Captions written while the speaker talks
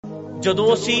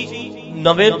ਜਦੋਂ ਅਸੀਂ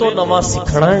ਨਵੇਂ ਤੋਂ ਨਵਾਂ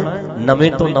ਸਿੱਖਣਾ ਹੈ,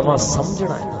 ਨਵੇਂ ਤੋਂ ਨਵਾਂ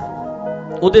ਸਮਝਣਾ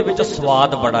ਹੈ, ਉਹਦੇ ਵਿੱਚ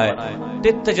ਸਵਾਦ ਬੜਾ ਹੈ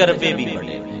ਤੇ ਤਜਰਬੇ ਵੀ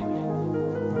ਬੜੇ ਨੇ।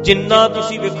 ਜਿੰਨਾ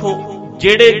ਤੁਸੀਂ ਵੇਖੋ,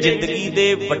 ਜਿਹੜੇ ਜ਼ਿੰਦਗੀ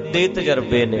ਦੇ ਵੱਡੇ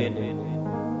ਤਜਰਬੇ ਨੇ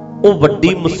ਉਹ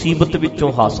ਵੱਡੀ ਮੁਸੀਬਤ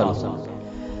ਵਿੱਚੋਂ ਹਾਸਲ ਹੋਏ।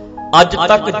 ਅੱਜ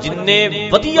ਤੱਕ ਜਿੰਨੇ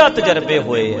ਵਧੀਆ ਤਜਰਬੇ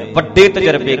ਹੋਏ ਆ, ਵੱਡੇ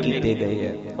ਤਜਰਬੇ ਕੀਤੇ ਗਏ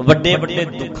ਆ, ਵੱਡੇ ਵੱਡੇ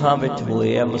ਦੁੱਖਾਂ ਵਿੱਚ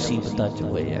ਹੋਏ ਆ, ਮੁਸੀਬਤਾਂ 'ਚ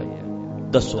ਹੋਏ ਆ।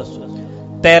 ਦੱਸੋ,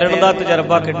 ਤੈਰਨ ਦਾ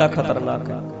ਤਜਰਬਾ ਕਿੰਨਾ ਖਤਰਨਾਕ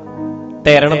ਹੈ।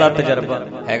 ਤੈਰਨ ਦਾ ਤਜਰਬਾ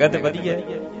ਹੈਗਾ ਤੇ ਵਧੀਆ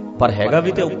ਹੈ, ਪਰ ਹੈਗਾ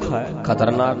ਵੀ ਤੇ ਔਖਾ ਹੈ,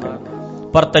 ਖਤਰਨਾਕ ਹੈ।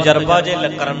 ਪਰ ਤਜਰਬਾ ਜੇ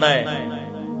ਕਰਨਾ ਹੈ,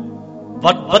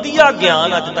 ਵਧੀਆ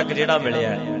ਗਿਆਨ ਅੱਜ ਤੱਕ ਜਿਹੜਾ ਮਿਲਿਆ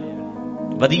ਹੈ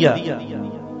ਵਧੀਆ,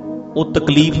 ਉਹ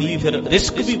ਤਕਲੀਫ ਵੀ, ਫਿਰ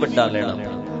ਰਿਸਕ ਵੀ ਵੱਡਾ ਲੈਣਾ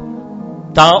ਪੈਂਦਾ,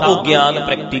 ਤਾਂ ਉਹ ਗਿਆਨ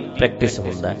ਪ੍ਰੈਕਟਿਸ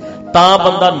ਹੁੰਦਾ ਹੈ, ਤਾਂ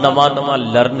ਬੰਦਾ ਨਵਾਂ ਨਵਾਂ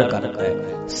ਲਰਨ ਕਰਦਾ ਹੈ,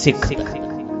 ਸਿੱਖਦਾ ਹੈ।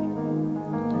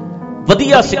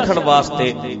 ਵਧੀਆ ਸਿੱਖਣ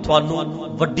ਵਾਸਤੇ ਤੁਹਾਨੂੰ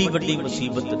ਵੱਡੀ ਵੱਡੀ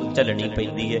ਮੁਸੀਬਤ ਝੱਲਣੀ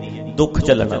ਪੈਂਦੀ ਹੈ, ਦੁੱਖ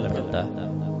ਝੱਲਣਾ ਪੈਂਦਾ ਹੈ।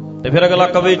 ਤੇ ਫਿਰ ਅਗਲਾ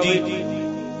ਕਵੇ ਜੀ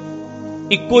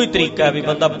ਇੱਕੋ ਹੀ ਤਰੀਕਾ ਹੈ ਵੀ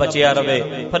ਬੰਦਾ ਬਚਿਆ ਰਵੇ,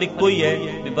 ਪਰ ਇੱਕੋ ਹੀ ਹੈ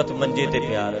ਵੀ ਬਸ ਮੰਜੇ ਤੇ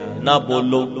ਪਿਆ ਰਹੇ, ਨਾ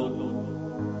ਬੋਲੋ,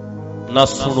 ਨਾ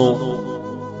ਸੁਣੋ,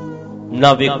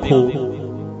 ਨਾ ਵੇਖੋ,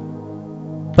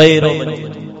 ਪਏ ਰਹੋ ਮੰਜੇ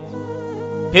ਤੇ।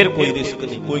 ਫਿਰ ਕੋਈ ਰਿਸਕ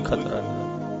ਨਹੀਂ, ਕੋਈ ਖਤਰਾ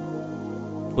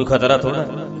ਨਹੀਂ, ਕੋਈ ਖਤਰਾ ਥੋੜਾ,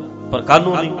 ਪਰ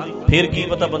ਕਾਨੂੰਨ ਨਹੀਂ। ਫਿਰ ਕੀ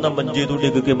ਪਤਾ ਬੰਦਾ ਮੰਜੇ ਤੋਂ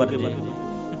ਡਿੱਗ ਕੇ ਮਰ ਜਾਏ,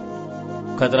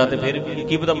 ਖਤਰਾ ਤੇ ਫਿਰ ਵੀ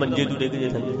ਕੀ ਪਤਾ ਮੰਜੇ ਤੋਂ ਡਿੱਗ ਜਾਏ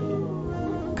ਥੱਲੇ,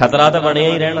 ਖਤਰਾ ਤਾਂ ਬਣਿਆ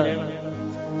ਹੀ ਰਹਿਣਾ।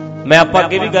 ਮੈਂ ਆਪਾਂ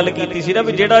ਅੱਗੇ ਵੀ ਗੱਲ ਕੀਤੀ ਸੀ ਨਾ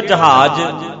ਵੀ ਜਿਹੜਾ ਜਹਾਜ਼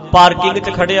ਪਾਰਕਿੰਗ 'ਚ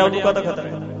ਖੜਿਆ ਉਹਨੂੰ ਕਾਹਦਾ ਖਤਰਾ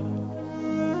ਹੈ,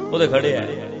 ਉਹਦੇ ਖੜੇ ਆ।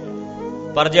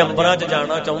 ਪਰ ਜੇ ਅੰਬਰਾਂ 'ਚ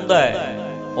ਜਾਣਾ ਚਾਹੁੰਦਾ ਹੈ,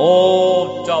 ਉਹ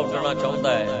ਉੱਚਾ ਉੱਡਣਾ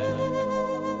ਚਾਹੁੰਦਾ ਹੈ,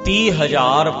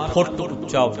 30,000 ਫੁੱਟ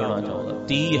ਉੱਚਾ ਉੱਡਣਾ ਚਾਹੁੰਦਾ,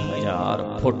 30,000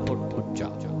 ਫੁੱਟ ਉੱਚਾ,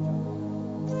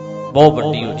 ਬਹੁਤ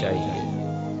ਵੱਡੀ ਉਚਾਈ ਹੈ।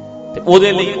 ਤੇ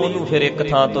ਉਹਦੇ ਲਈ ਉਹਨੂੰ ਫਿਰ ਇੱਕ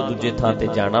ਥਾਂ ਤੋਂ ਦੂਜੇ ਥਾਂ ਤੇ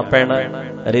ਜਾਣਾ ਪੈਣਾ,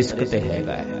 ਰਿਸਕ ਤੇ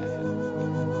ਹੈਗਾ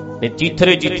ਹੈ।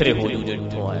 ਚੀਥਰੇ ਚੀਥਰੇ ਹੋ ਜੂ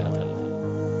ਜਿੱਥੋਂ ਆਇਆ,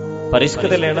 ਪਰ ਰਿਸਕ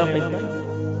ਤੇ ਲੈਣਾ ਪੈਂਦਾ।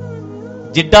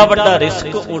 ਜਿੱਡਾ ਵੱਡਾ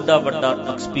ਰਿਸਕ ਓਡਾ ਵੱਡਾ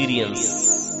ਐਕਸਪੀਰੀਅੰਸ,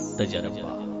 ਤਜਰਬਾ।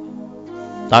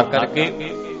 ਤਾਂ ਕਰਕੇ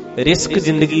ਰਿਸਕ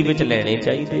ਜ਼ਿੰਦਗੀ ਵਿੱਚ ਲੈਣੇ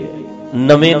ਚਾਹੀਦੇ,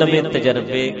 ਨਵੇਂ ਨਵੇਂ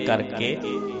ਤਜਰਬੇ ਕਰਕੇ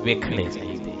ਵੇਖਣੇ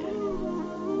ਚਾਹੀਦੇ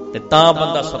ਆ, ਤੇ ਤਾਂ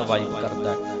ਬੰਦਾ ਸਰਵਾਈਵ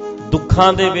ਕਰਦਾ।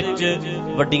 ਦੁੱਖਾਂ ਦੇ ਵਿੱਚ,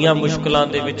 ਵੱਡੀਆਂ ਮੁਸ਼ਕਲਾਂ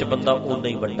ਦੇ ਵਿੱਚ ਬੰਦਾ ਓਨਾ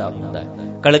ਹੀ ਵੱਡਾ ਹੁੰਦਾ ਹੈ।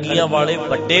 ਕਲਗੀਆਂ ਵਾਲੇ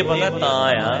ਵੱਡੇ ਪਤਾ ਤਾਂ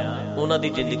ਆ, ਉਹਨਾਂ ਦੀ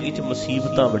ਜ਼ਿੰਦਗੀ 'ਚ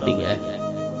ਮੁਸੀਬਤਾਂ ਵੱਡੀਆਂ,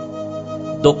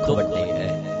 ਦੁੱਖ ਵੱਡੇ ਹੈ,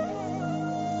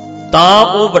 ਤਾਂ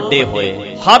ਉਹ ਵੱਡੇ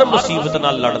ਹੋਏ। ਹਰ ਮੁਸੀਬਤ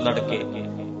ਨਾਲ ਲੜ ਲੜ ਕੇ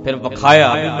ਫਿਰ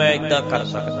ਵਿਖਾਇਆ ਵੀ ਮੈਂ ਏਦਾਂ ਕਰ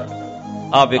ਸਕਦਾ।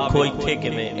 ਆਹ ਵੇਖੋ ਇੱਥੇ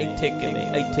ਕਿਵੇਂ, ਇੱਥੇ ਕਿਵੇਂ,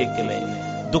 ਇੱਥੇ ਕਿਵੇਂ।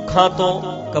 ਦੁੱਖਾਂ ਤੋਂ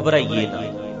ਘਬਰਾਈਏ ਨਾ,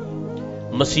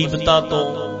 ਮੁਸੀਬਤਾਂ ਤੋਂ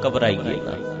ਘਬਰਾਈਏ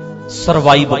ਨਾ,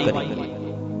 ਸਰਵਾਈਵ ਕਰੀਏ,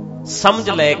 ਸਮਝ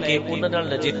ਲੈ ਕੇ ਉਹਨਾਂ ਨਾਲ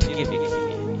ਨਜਿੱਠ ਕੇ ਵੇਖੀਏ,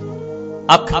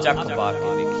 ਅੱਖ ਚੱਕ ਪਾ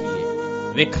ਕੇ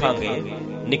ਵੇਖੀਏ। ਵੇਖਾਂਗੇ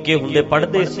ਨਿੱਕੇ ਹੁੰਦੇ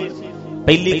ਪੜ੍ਹਦੇ ਸੀ,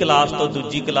 ਪਹਿਲੀ ਕਲਾਸ ਤੋਂ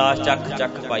ਦੂਜੀ ਕਲਾਸ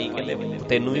ਚੱਕ ਪਾਈ, ਕਹਿੰਦੇ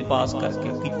ਤੈਨੂੰ ਵੀ ਪਾਸ ਕਰਕੇ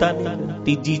ਕੀਤਾ ਨਹੀਂ,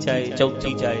 ਤੀਜੀ ਚਾਹੇ,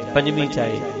 ਚੌਥੀ ਚਾਹੇ, ਪੰਜਵੀਂ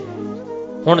ਚਾਹੇ।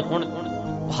 ਹੁਣ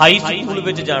ਹਾਈ ਸਕੂਲ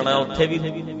ਵਿੱਚ ਜਾਣਾ, ਉੱਥੇ ਵੀ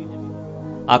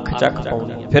ਅੱਖ ਚੱਕ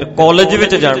ਪਾਉਣੀ। ਫਿਰ ਕਾਲਜ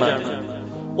ਵਿੱਚ ਜਾਣਾ,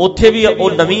 ਉੱਥੇ ਵੀ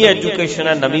ਉਹ ਨਵੀਂ ਐਜੂਕੇਸ਼ਨ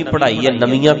ਹੈ, ਨਵੀਂ ਪੜ੍ਹਾਈ ਹੈ,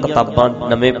 ਨਵੀਆਂ ਕਿਤਾਬਾਂ,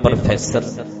 ਨਵੇਂ ਪ੍ਰੋਫੈਸਰ,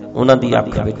 ਉਹਨਾਂ ਦੀ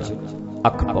ਅੱਖ ਵਿੱਚ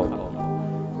ਅੱਖ ਪਾਉਣੀ।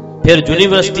 ਫਿਰ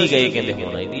ਯੂਨੀਵਰਸਿਟੀ ਗਏ, ਕਹਿੰਦੇ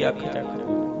ਹੁਣ ਇਹਦੀ ਅੱਖ ਚੱਕ।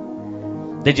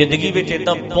 ਤੇ ਜ਼ਿੰਦਗੀ ਵਿੱਚ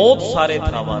ਏਦਾਂ ਬਹੁਤ ਸਾਰੇ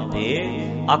ਥਾਵਾਂ ਤੇ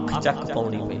ਅੱਖ ਚੱਕ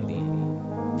ਪਾਉਣੀ ਪੈਂਦੀ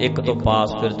ਹੈ। ਇੱਕ ਤੋਂ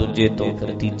ਪਾਸ, ਫਿਰ ਦੂਜੇ ਤੋਂ,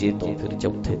 ਫਿਰ ਤੀਜੇ ਤੋਂ, ਫਿਰ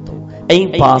ਚੌਥੇ ਤੋਂ, ਐਂ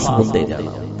ਪਾਸ ਹੁੰਦੇ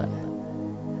ਜਾਣਾ ਹੁੰਦਾ ਹੈ,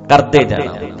 ਕਰਦੇ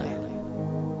ਜਾਣਾ ਹੁੰਦਾ ਹੈ।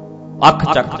 ਅੱਖ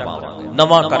ਚੱਕ ਪਾਵਾਂਗੇ,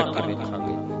 ਨਵਾਂ ਕਰਕੇ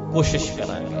ਵੇਖਾਂਗੇ, ਕੋਸ਼ਿਸ਼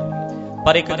ਕਰਾਂਗੇ।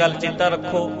 ਪਰ ਇੱਕ ਗੱਲ ਚੇਤਾ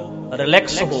ਰੱਖੋ,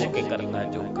 ਰਿਲੈਕਸ ਹੋ ਕੇ ਕਰਨਾ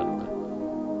ਜੋ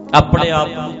ਕਰਨਾ, ਆਪਣੇ ਆਪ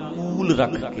ਨੂੰ ਕੂਲ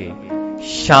ਰੱਖ ਕੇ,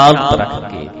 ਸ਼ਾਂਤ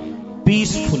ਰੱਖ ਕੇ,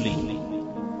 ਪੀਸਫੁਲੀ।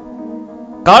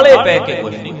 ਕਾਲੇ ਪੈ ਕੇ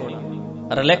ਕੁਝ ਨਹੀਂ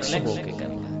ਹੋਣਾ, ਰਿਲੈਕਸ ਹੋ ਕੇ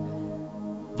ਕਰਨਾ।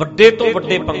 ਵੱਡੇ ਤੋਂ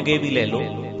ਵੱਡੇ ਪੰਗੇ ਵੀ ਲੈ ਲਓ,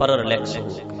 ਪਰ ਰਿਲੈਕਸ ਹੋ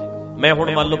ਕੇ। ਮੈਂ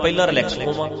ਹੁਣ ਮੰਨ ਲਓ ਪਹਿਲਾਂ ਰਿਲੈਕਸ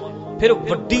ਹੋਵਾਂ, ਫਿਰ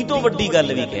ਵੱਡੀ ਤੋਂ ਵੱਡੀ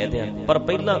ਗੱਲ ਵੀ ਕਹਿ ਦਿਆਂ, ਪਰ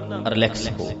ਪਹਿਲਾਂ ਰਿਲੈਕਸ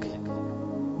ਹੋ ਕੇ।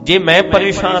 ਜੇ ਮੈਂ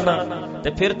ਪਰੇਸ਼ਾਨ ਆ ਤੇ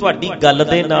ਫਿਰ ਤੁਹਾਡੀ ਗੱਲ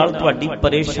ਦੇ ਨਾਲ ਤੁਹਾਡੀ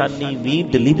ਪਰੇਸ਼ਾਨੀ ਵੀ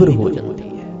ਡਿਲੀਵਰ ਹੋ ਜਾਂਦੀ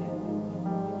ਹੈ,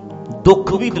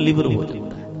 ਦੁੱਖ ਵੀ ਡਿਲੀਵਰ ਹੋ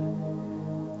ਜਾਂਦਾ ਹੈ।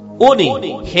 ਉਹ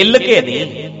ਨਹੀਂ, ਹਿੱਲ ਕੇ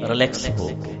ਨਹੀਂ, ਰਿਲੈਕਸ ਹੋ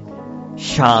ਕੇ,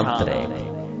 ਸ਼ਾਂਤ ਰਹਿ ਕੇ।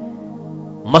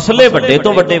 ਮਸਲੇ ਵੱਡੇ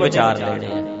ਤੋਂ ਵੱਡੇ ਵਿਚਾਰ ਲੈਣੇ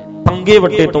ਆ, ਪੰਗੇ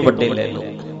ਵੱਡੇ ਤੋਂ ਵੱਡੇ ਲੈ ਲਓ,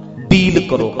 ਡੀਲ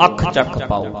ਕਰੋ, ਅੱਖ ਚੱਕ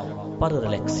ਪਾਓ, ਪਰ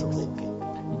ਰਿਲੈਕਸ ਹੋ ਕੇ।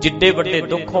 ਜਿੱਡੇ ਵੱਡੇ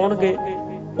ਦੁੱਖ ਹੋਣਗੇ,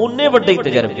 ਓਨੇ ਵੱਡੇ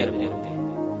ਤਜਰਬੇ ਹੋਣਗੇ,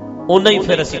 ਓਨਾ ਹੀ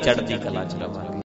ਫਿਰ ਅਸੀਂ ਚੜ੍ਹਦੀ ਕਲਾ ਚ ਰਵਾਂਗੇ।